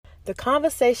The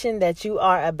conversation that you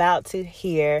are about to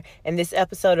hear in this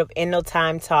episode of In No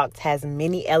Time Talks has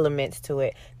many elements to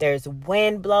it. There's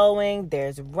wind blowing,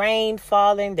 there's rain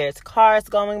falling, there's cars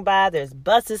going by, there's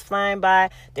buses flying by,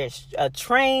 there's a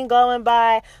train going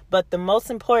by. But the most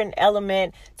important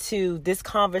element to this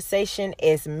conversation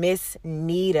is Miss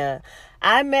Nita.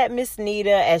 I met Miss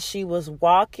Nita as she was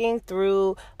walking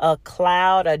through a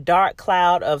dark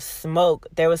cloud of smoke.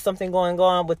 There was something going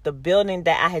on with the building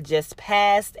that I had just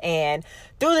passed, and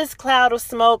through this cloud of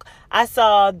smoke, I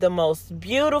saw the most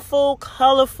beautiful,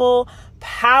 colorful,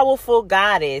 powerful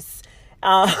goddess.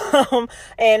 And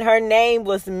her name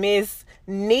was Miss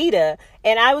Nita.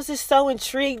 And I was just so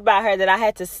intrigued by her that I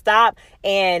had to stop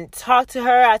and talk to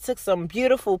her. I took some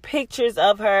beautiful pictures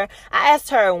of her. I asked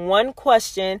her one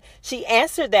question. She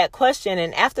answered that question.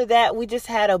 And after that, we just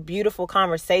had a beautiful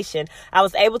conversation. I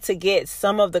was able to get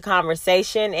some of the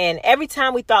conversation. And every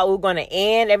time we thought we were going to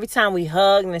end, every time we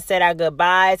hugged and said our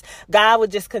goodbyes, God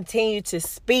would just continue to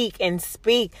speak and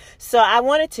speak. So I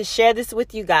wanted to share this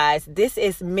with you guys. This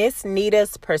is Miss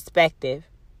Nita's perspective.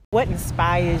 What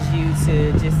inspires you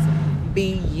to just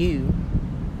be you?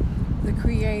 The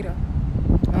creator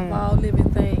of all living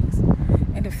things.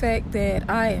 And the fact that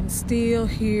I am still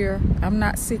here, I'm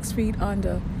not 6 feet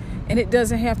under. And it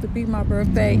doesn't have to be my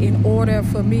birthday in order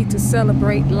for me to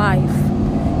celebrate life.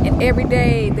 And every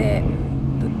day that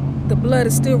the blood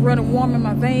is still running warm in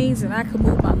my veins and I can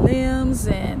move my limbs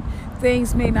and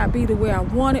things may not be the way I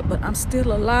want it, but I'm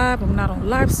still alive. I'm not on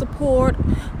life support.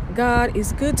 God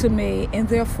is good to me, and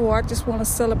therefore I just want to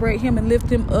celebrate him and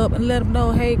lift him up and let him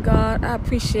know, hey God, I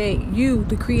appreciate you,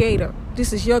 the creator.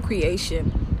 This is your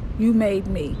creation. You made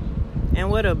me. And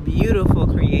what a beautiful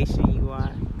creation you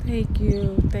are. Thank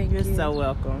you. You're so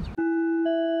welcome.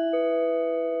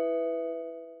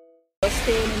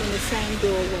 Standing in the same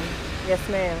doorway. Yes,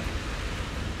 ma'am.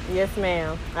 Yes,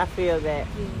 ma'am. I feel that.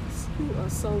 Yes, you are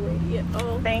so radiant.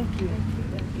 Oh, thank you.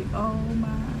 Thank you. Oh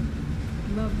my.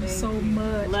 Love you so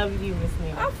much. Love you, Miss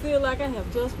Nita. I feel like I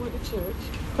have just went to church.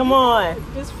 Come on.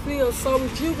 Just feel so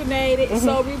rejuvenated,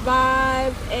 so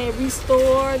revived and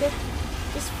restored.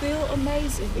 Just feel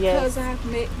amazing because I've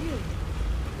met you.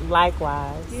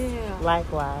 Likewise. Yeah.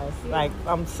 Likewise. Yeah. Like,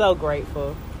 I'm so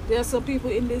grateful. There's some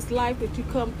people in this life that you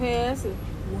come past and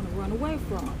want to run away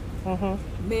from.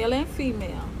 Male and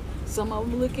female. Some of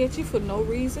them look at you for no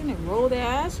reason and roll their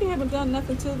eyes. You haven't done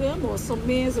nothing to them. Or some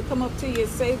men will come up to you and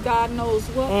say God knows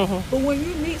what. But when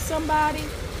you meet somebody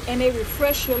and they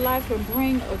refresh your life and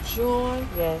bring a joy.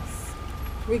 Yes.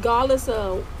 Regardless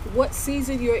of what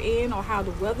season you're in or how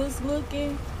the weather's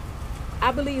looking,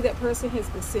 I believe that person has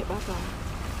been sent by God.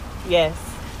 Yes.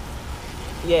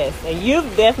 Yes. And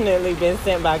you've definitely been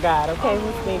sent by God. Okay,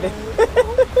 Miss Nita?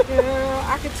 Girl,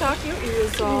 I can talk your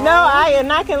ears off. No,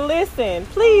 I can listen.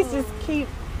 Please just keep,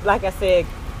 like I said,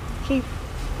 keep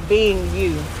being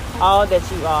you, all that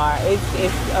you are.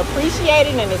 It's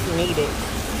appreciated and it's needed.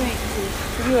 Thank you.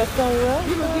 You are so welcome.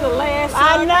 You gonna be the last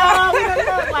I time. know. We done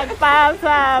done it like 5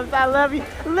 times. I love you.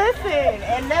 Listen,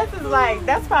 and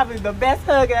that's probably the best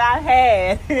hug that I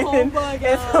had Oh my God.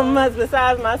 in some months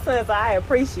besides my son, so I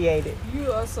appreciate it.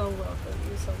 You are so welcome.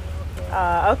 You're so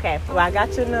welcome. Okay. Well, I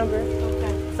got your number.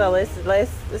 Okay. So let's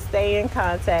stay in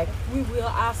contact. We will.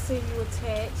 I'll send you a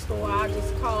text or I'll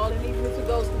just call, and even if it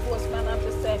goes to voicemail, I'll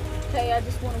just say, hey, I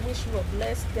just want to wish you a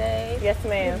blessed day. Yes,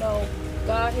 ma'am. You know,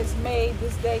 God has made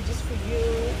this day just for you,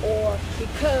 or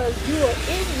because you are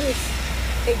in this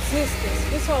existence,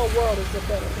 this whole world is a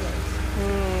better place.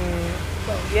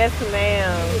 So, yes,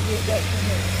 ma'am. you'll get that from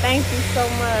me. Thank you so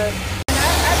much.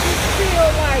 I just feel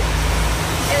like,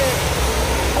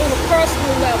 on a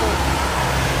personal level,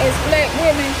 as black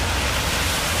women,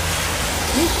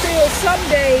 we feel some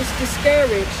days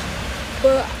discouraged,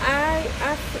 but I'm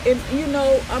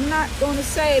not going to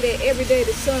say that every day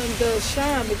the sun does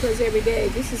shine, because every day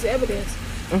this is evidence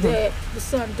that the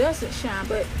sun doesn't shine.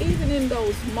 But even in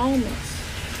those moments,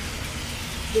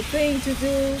 the thing to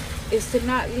do is to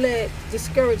not let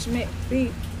discouragement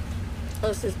beat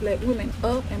us as black women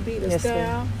up and beat us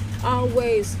down.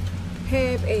 Always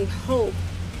have a hope,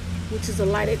 which is a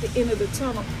light at the end of the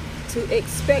tunnel, to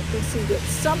expectancy that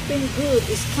something good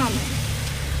is coming.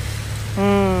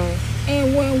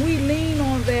 And when we lean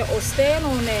on that or stand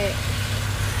on that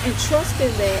and trust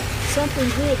in that, something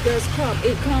good does come.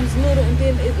 It comes little, and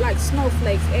then it like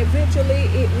snowflakes. Eventually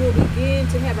it will begin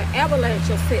to have an avalanche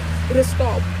effect. It'll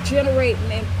start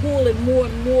generating and pulling more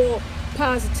and more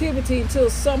positivity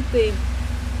until something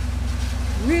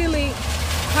really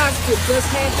positive does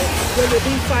happen, whether it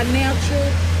be financial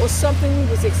or something we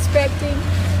was expecting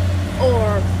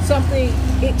or something,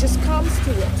 it just comes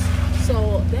to us.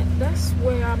 So that's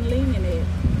where I'm leaning at,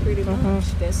 pretty much. much.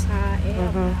 That's how I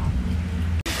am now.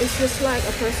 It's just like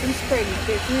a person's pregnant.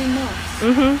 They're 3 months.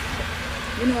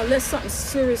 You know, unless something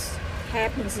serious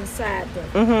happens inside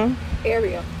the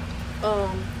area,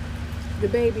 the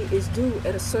baby is due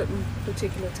at a certain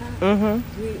particular time.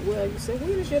 You say,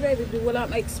 when is your baby due? Well,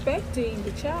 I'm expecting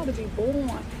the child to be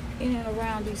born in and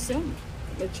around December.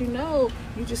 But you know,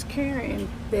 you're just carrying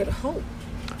that hope.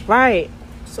 Right.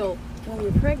 So when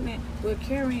we're pregnant, we're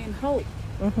carrying hope.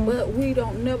 But we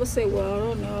don't never say, well, I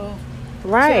don't know.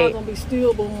 Right. Child gonna be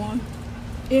stillborn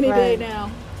any day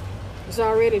now. It's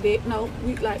already there. No,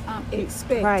 we like I'm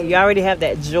expecting. Right. You already have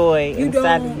that joy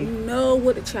inside of you. You don't know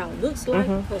what the child looks like,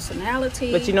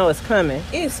 personality. But you know it's coming.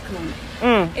 It's coming.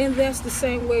 And that's the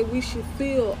same way we should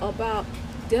feel about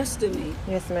destiny.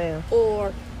 Yes, ma'am.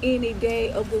 Or any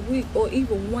day of the week, or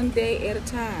even one day at a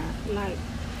time. Like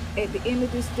at the end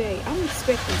of this day, I'm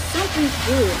expecting something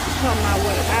good to come my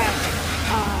way.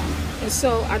 And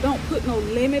so I don't put no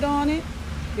limit on it,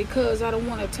 because I don't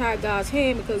want to tie God's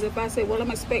hand. Because if I say, well, I'm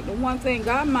expecting one thing,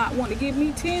 God might want to give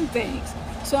me 10 things.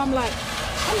 So I'm like,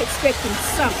 I'm expecting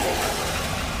something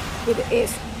with the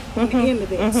S on the end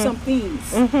of it, some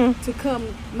things to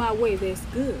come my way that's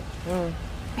good.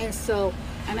 And so,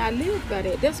 and I live by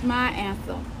that. That's my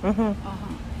anthem.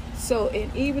 So,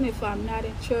 and even if I'm not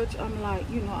in church, I'm like,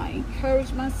 you know, I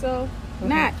encourage myself,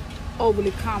 not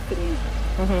overly confident,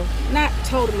 not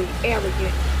totally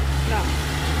arrogant, no,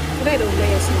 they don't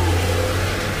last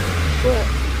long,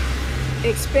 but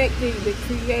expecting the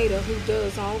Creator who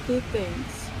does all good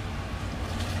things.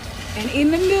 And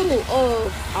in the middle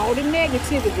of all the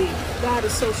negativity, God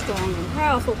is so strong and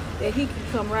powerful that He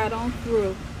can come right on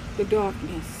through the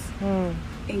darkness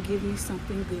and give me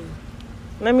something good.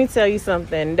 Let me tell you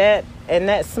something. That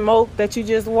smoke that you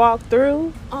just walked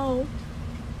through. Oh.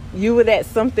 You were that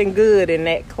something good in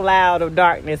that cloud of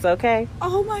darkness, okay?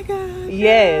 Oh my God.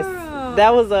 Yes. Girl.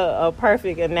 That was a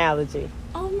perfect analogy.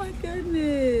 Oh my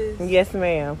goodness. Yes,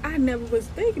 ma'am. I never was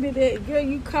thinking of that. Girl,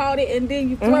 you caught it and then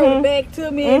you throw it back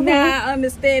to me, and now I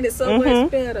understand it so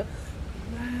much better.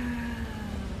 Wow.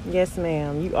 Yes,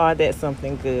 ma'am. You are that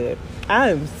something good.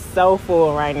 I am so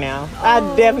full right now. I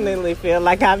definitely feel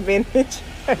like I've been in church.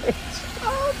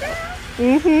 Oh, girl.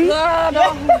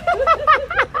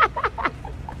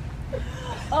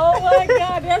 Oh my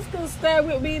God, that's gonna stay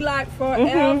with me like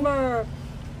forever.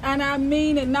 And I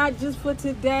mean it, not just for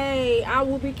today. I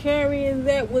will be carrying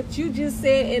that, what you just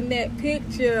said in that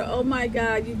picture. Oh my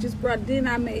God, you just brought, then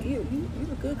I made you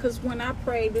were good, because when I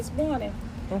prayed this morning,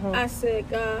 I said,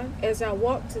 God, as I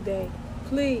walk today,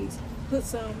 please put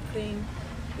something,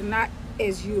 not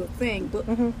as you a thing, but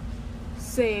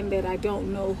saying that I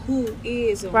don't know who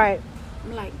is. Right.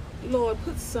 I'm like, Lord,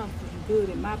 put something good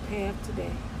in my path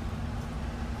today.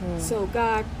 So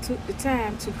God took the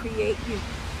time to create you,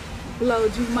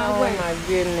 blowed you my way. Oh my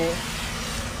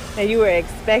goodness. And you were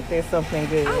expecting something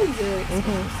good. I was expecting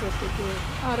something good.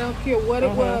 I don't care what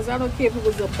it was. I don't care if it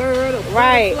was a bird or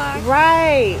Right, butterfly.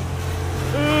 right.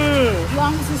 As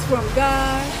long as it's from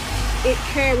God, it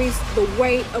carries the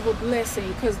weight of a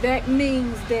blessing. Because that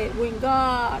means that when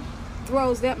God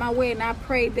throws that my way and I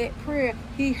prayed that prayer,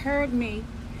 He heard me.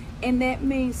 And that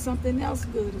means something else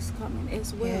good is coming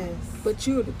as well. Yes. But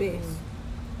you're the best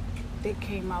that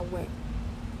came my way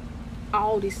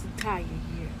all this entire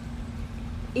year.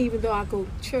 Even though I go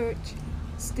to church,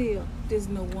 still there's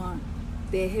no one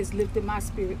that has lifted my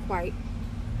spirit quite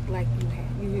like you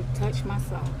have. You have touched my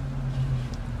soul.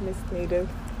 Miss Nita,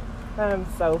 I'm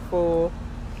so full.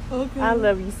 Okay. I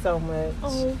love you so much.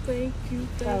 Oh, thank you.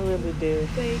 I really do.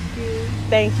 Thank you.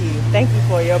 Thank you. Thank you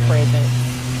for your presence.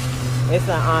 It's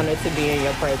an honor to be in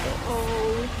your presence.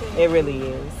 Oh, thank It really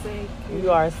is. Thank you.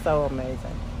 You are so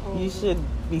amazing. Oh. You should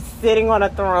be sitting on a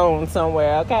throne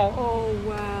somewhere, okay? Oh,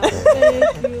 wow.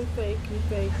 Thank you, thank you,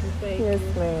 thank you, thank you.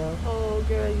 Yes, ma'am. Oh,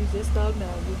 girl, you just don't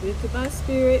know. You've been to my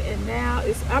spirit, and now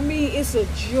it's a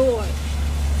joy.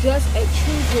 Just a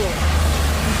true joy.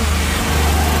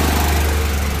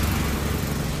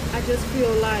 I just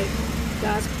feel like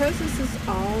God's presence is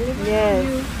all around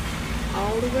you.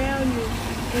 All around you.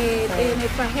 And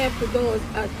if I have to go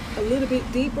a little bit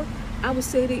deeper, I would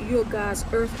say that you're God's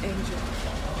earth angel.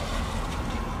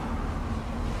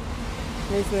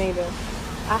 Miss Nita,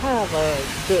 I have a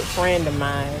good friend of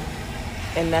mine,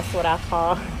 and that's what I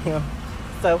call him.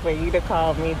 So for you to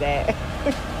call me that,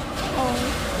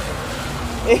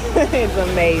 it's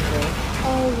amazing.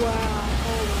 Oh, wow.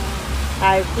 Oh, wow.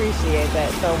 I appreciate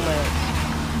that so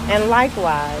much. And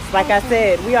likewise, like I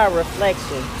said, we are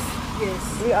reflections.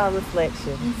 Yes. We are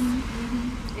reflections.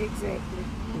 Exactly.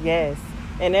 Yes.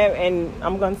 And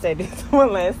I'm going to say this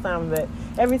one last time, that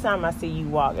every time I see you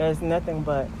walk, there's nothing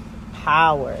but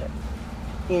power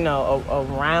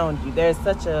around you. There's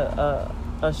such a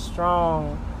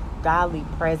strong godly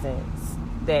presence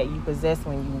that you possess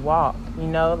when you walk,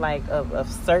 like of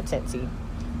certainty.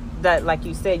 That, like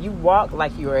you said, you walk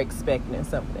like you're expecting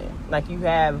something. Like you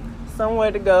have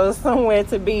somewhere to go, somewhere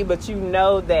to be, but you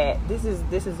know that this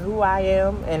is who I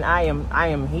am, and I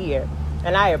am here.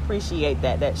 And I appreciate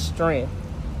that strength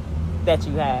that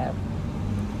you have.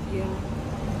 Yeah.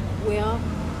 Well,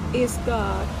 it's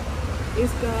God.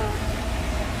 It's God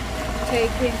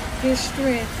taking his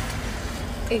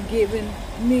strength and giving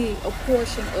me a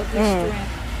portion of his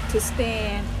strength to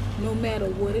stand no matter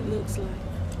what it looks like.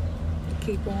 To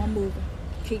keep on moving.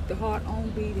 Keep the heart on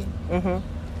beating.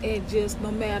 And just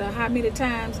no matter how many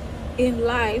times in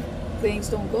life things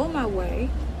don't go my way,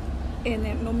 and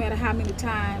then no matter how many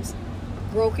times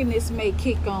brokenness may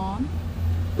kick on,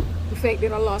 the fact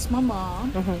that I lost my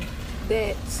mom,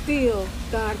 that still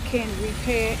God can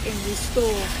repair and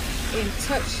restore and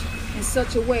touch in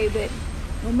such a way that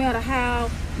no matter how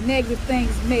negative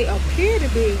things may appear to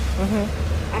be,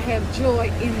 I have joy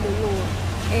in the Lord.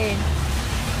 And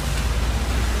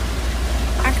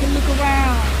I can look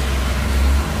around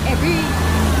and be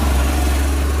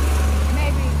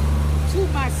maybe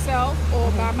to myself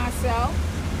or by myself,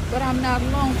 but I'm not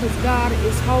alone because God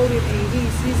is holding me.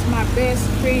 He's my best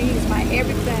friend. He's my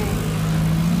everything.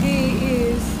 He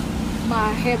is my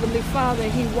heavenly Father.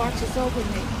 He watches over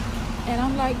me. And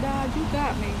I'm like, God, you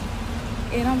got me.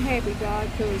 And I'm happy, God,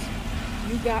 because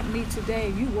you got me today.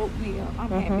 You woke me up.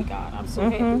 I'm happy, God. I'm so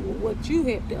happy with what you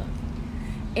have done.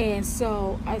 And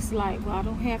so it's like, well, I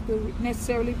don't have to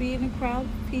necessarily be in a crowd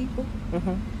of people.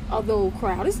 Although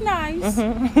crowd is nice.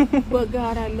 But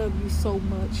God, I love you so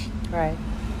much. Right.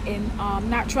 And I'm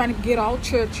not trying to get all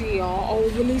churchy or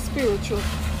overly spiritual,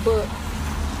 but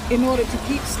in order to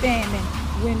keep standing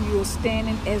when you're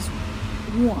standing as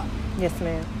one. Yes,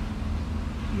 ma'am.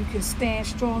 You can stand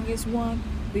strong as one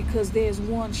because there's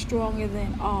one stronger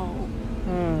than all.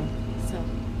 So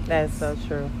that's so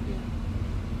true. Yeah.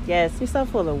 Yes, you're so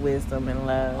full of wisdom and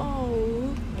love.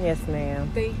 Oh. Yes,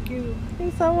 ma'am. Thank you.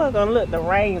 You're so welcome. Look, the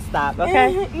rain stopped,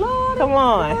 okay? Lord, come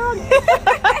on.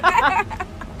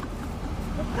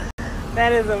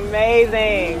 That is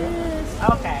amazing. Yes.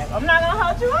 Okay, I'm not going to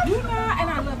hold you up. You're not, and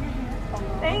I love your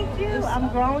hair. Thank you. I'm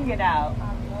growing it out.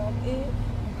 I love it.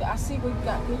 I see where you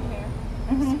got good hair.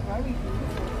 It's very beautiful.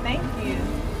 Thank you.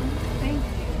 Thank you.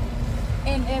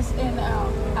 And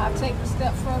I'll take a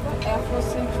step further,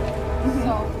 Afrocentric.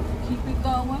 So keep it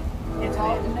going. Yes,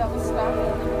 Don't never stop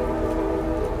it.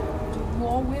 Do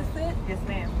more with it. Yes,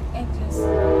 ma'am. And just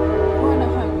run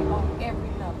 100 on every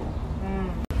level.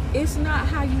 It's not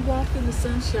how you walk in the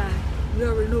sunshine. You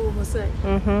already know what I'm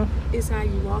going to say. It's how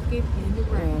you walk it in the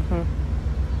rain.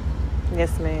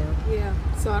 Yes, ma'am. Yeah.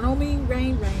 So I don't mean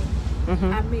rain.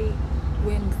 I mean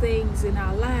when things in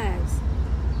our lives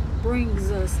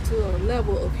brings us to a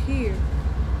level of here,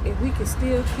 if we can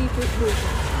still keep it moving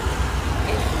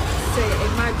and say,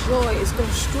 and my joy is going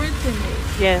to strengthen me.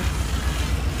 Yes.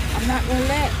 I'm not going to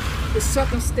let the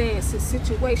circumstance and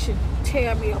situation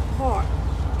tear me apart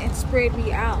and spread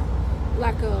me out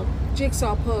like a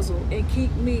jigsaw puzzle and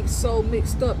keep me so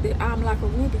mixed up that I'm like a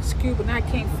Rubik's Cube and I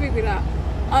can't figure it out.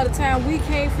 All the time we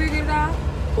can't figure it out,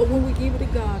 but when we give it to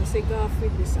God and say, God,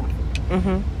 figure this out.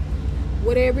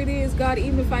 Whatever it is, God,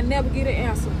 even if I never get an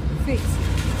answer, fix it.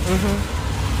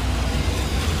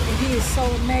 And he is so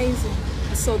amazing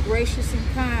and so gracious and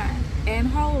kind and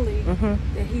holy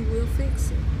that he will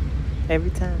fix it. Every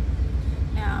time.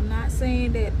 Now, I'm not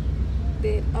saying that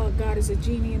God is a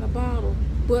genie in a bottle,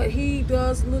 but he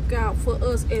does look out for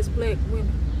us as black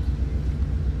women.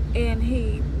 And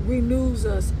he renews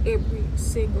us every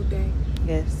single day.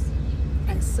 Yes.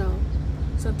 And so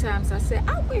sometimes I say,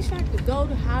 I wish I could go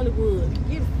to Hollywood and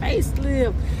get a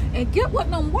facelift and get what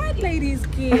them white ladies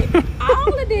get.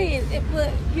 All of this.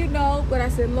 But I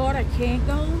said, Lord, I can't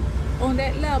go on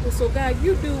that level. So God,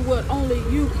 you do what only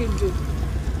you can do.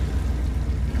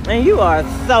 And you are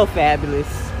so fabulous.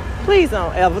 Please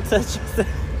don't ever touch yourself.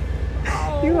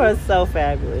 Oh. You are so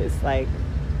fabulous. Like,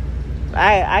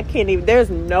 I can't even, there's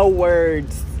no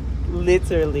words,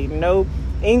 literally, no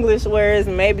English words.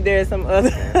 Maybe there's some other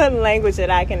language that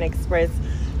I can express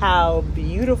how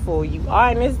beautiful you are.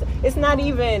 And it's not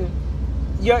even,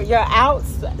 your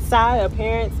outside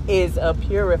appearance is a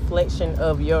pure reflection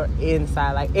of your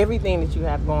inside. Like, everything that you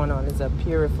have going on is a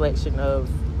pure reflection of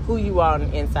who you are on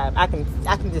the inside. I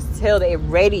can just tell that it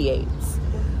radiates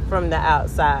from the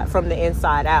outside, from the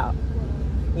inside out.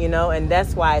 And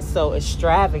that's why it's so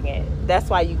extravagant. That's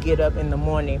why you get up in the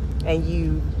morning and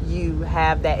you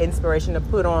have that inspiration to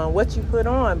put on what you put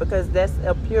on, because that's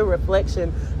a pure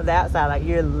reflection of the outside. Like,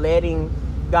 you're letting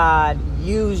God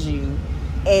use you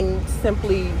in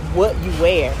simply what you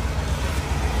wear.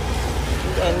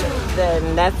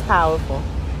 And that's powerful.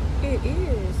 It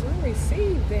is. I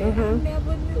received that. I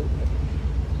never knew.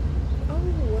 Oh,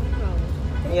 wow.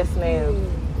 Thank Yes, ma'am.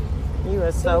 You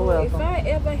are so welcome. If I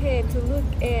ever had to look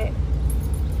at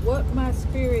what my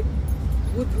spirit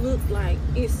would look like,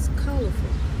 it's colorful.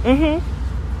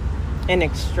 And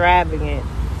extravagant.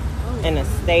 And a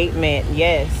statement,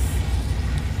 yes.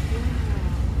 Wow.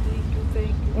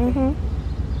 Thank you.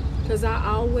 Because I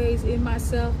always, in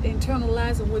myself,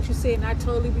 internalize on what you said, and I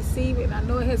totally receive it, and I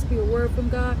know it has to be a word from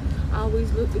God. I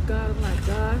always look at God, I'm like,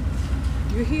 God,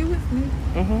 you're here with me.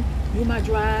 You're my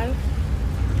drive.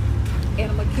 And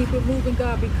I'm going to keep it moving,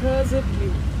 God, because of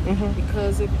you.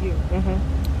 Because of you.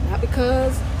 Not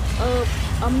because of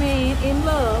a man in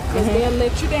love, because they'll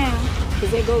let you down.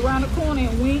 Because they go around the corner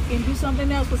and wink and do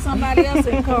something else with somebody else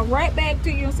and come right back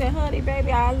to you and say, honey,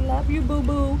 baby, I love you,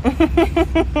 boo-boo.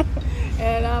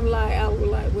 And I was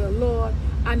like, well, Lord,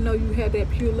 I know you have that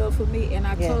pure love for me, and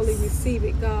I totally receive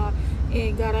it, God.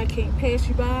 And God, I can't pass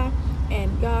you by.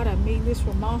 And God, I mean this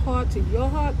from my heart to your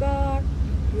heart, God.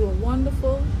 You are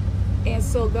wonderful. And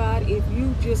so, God, if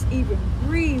you just even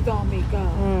breathe on me,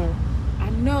 God,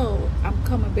 I know I'm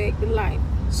coming back to life.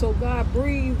 So, God,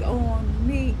 breathe on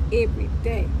me every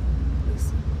day.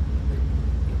 Listen.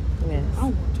 Yes. I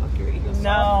don't want to talk your ear.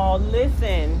 No,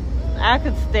 listen. I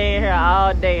could stay here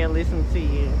all day and listen to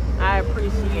you. I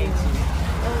appreciate you.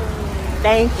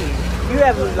 Thank you. You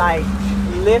have,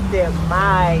 lifted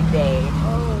my day.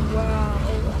 Oh,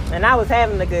 wow. And I was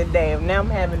having a good day. Now I'm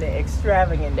having an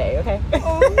extravagant day, okay?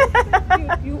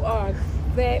 You are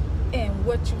that and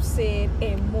what you said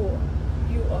and more.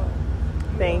 You are.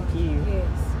 Thank you.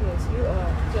 Yes, you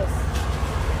are just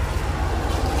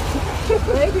the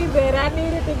baby that I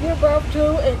needed to give birth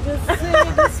to and just sit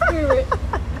in the spirit.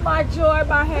 My joy,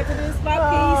 my happiness, my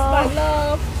peace, my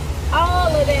love, all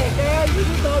of that, girl. You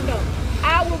just don't know.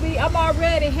 I'm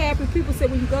already happy. People say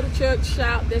when you go to church,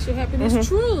 shout, that's your happiness.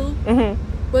 True.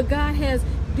 But God has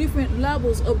different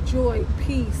levels of joy,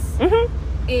 peace,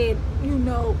 and,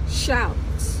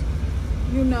 shouts.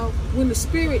 When the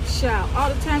spirit shout, all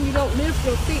the time you don't lift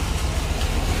your feet.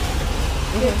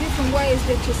 There are different ways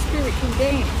that your spirit can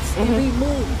dance and be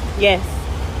moved. Yes.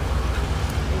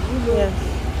 And yes.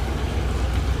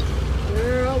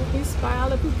 Girl, we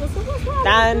smile at people. So what's wrong?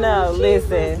 I know.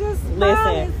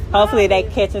 Listen. Hopefully they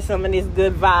catching some of these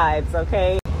good vibes,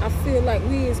 okay? I feel like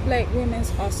we as black women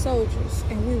are soldiers,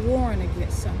 and we're warring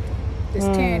against something that's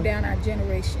tearing down our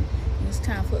generation. And it's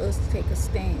time for us to take a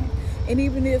stand. And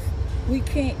even if we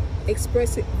can't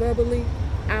express it verbally,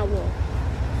 our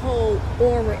whole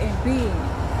aura and being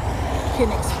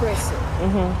can express it.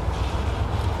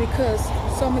 Because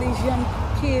some of these young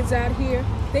kids out here,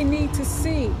 they need to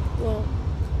see, well,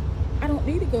 I don't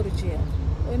need to go to jail.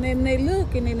 And then they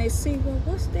look and then they see, well,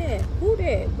 what's that? Who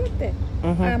that? What that?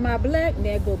 Am I black? And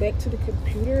they'll go back to the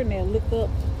computer and they'll look up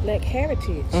black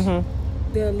heritage.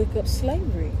 They'll look up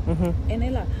slavery. And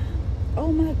they're like,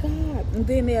 oh my God. And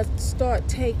then they'll start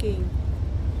taking,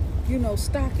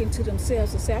 stock into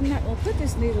themselves and say, I'm not going to put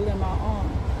this needle in my arm.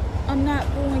 I'm not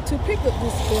going to pick up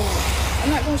this gun. I'm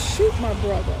not going to shoot my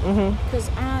brother because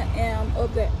I am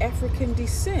of the African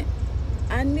descent.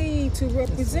 I need to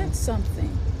represent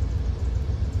something.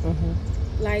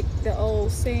 Like the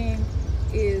old saying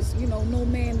is, no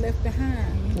man left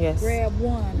behind. Grab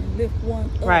one and lift one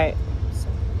up. Right. So,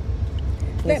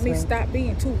 let me stop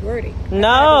being too wordy.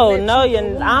 No,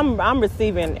 I'm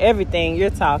receiving everything you're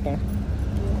talking.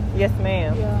 Yes,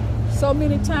 ma'am. Yeah. So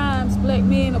many times black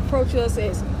men approach us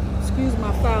as, excuse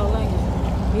my foul language,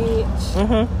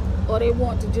 bitch. Or they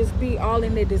want to just be all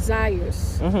in their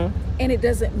desires. And it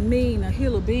doesn't mean a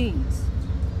hill of beans.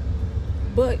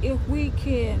 But if we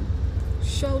can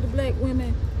show the black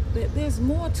women that there's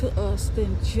more to us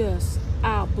than just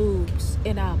our boobs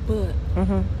and our butt,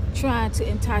 trying to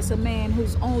entice a man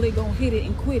who's only going to hit it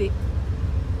and quit it,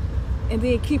 and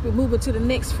then keep it moving to the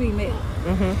next female.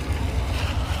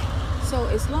 So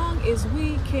as long as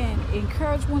we can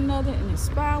encourage one another and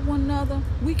inspire one another,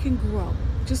 we can grow.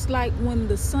 Just like when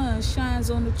the sun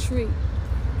shines on the tree,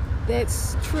 that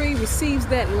tree receives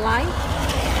that light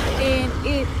and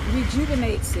it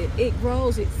rejuvenates it. It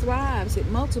grows, it thrives, it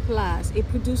multiplies, it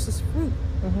produces fruit.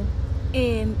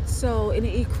 And so, and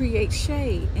it creates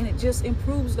shade, and it just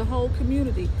improves the whole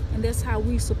community. And that's how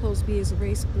we supposed to be as a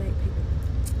race of black people.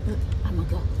 But I'm gonna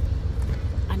go.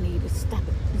 I need to stop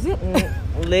it. Zip.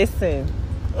 Listen.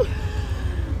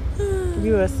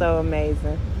 You are so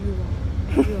amazing. You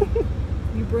are.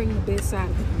 You bring the best out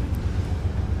of me.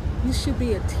 You should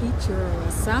be a teacher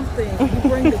or something. You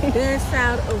bring the best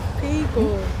out of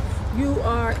people. You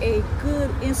are a good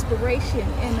inspiration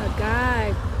and a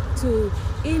guide to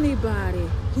anybody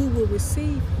who will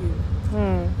receive you.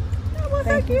 Well,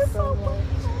 thank you so much.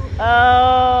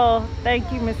 Oh,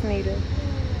 thank you, Miss Nita.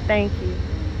 Thank you.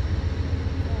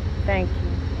 Thank you.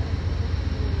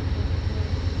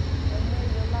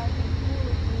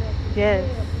 Yes.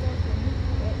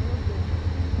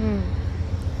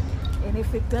 And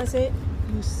if it doesn't,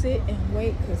 you sit and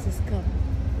wait because it's coming.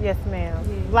 Yes, ma'am.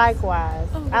 Yes. Likewise.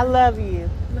 Oh, I love you.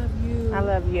 Love you. I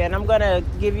love you. And I'm going to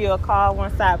give you a call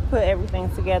once I put everything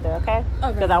together, okay? All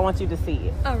right. Because I want you to see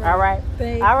it. All right. All right?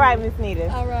 Thank All right, you. Miss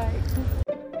Nita. All right.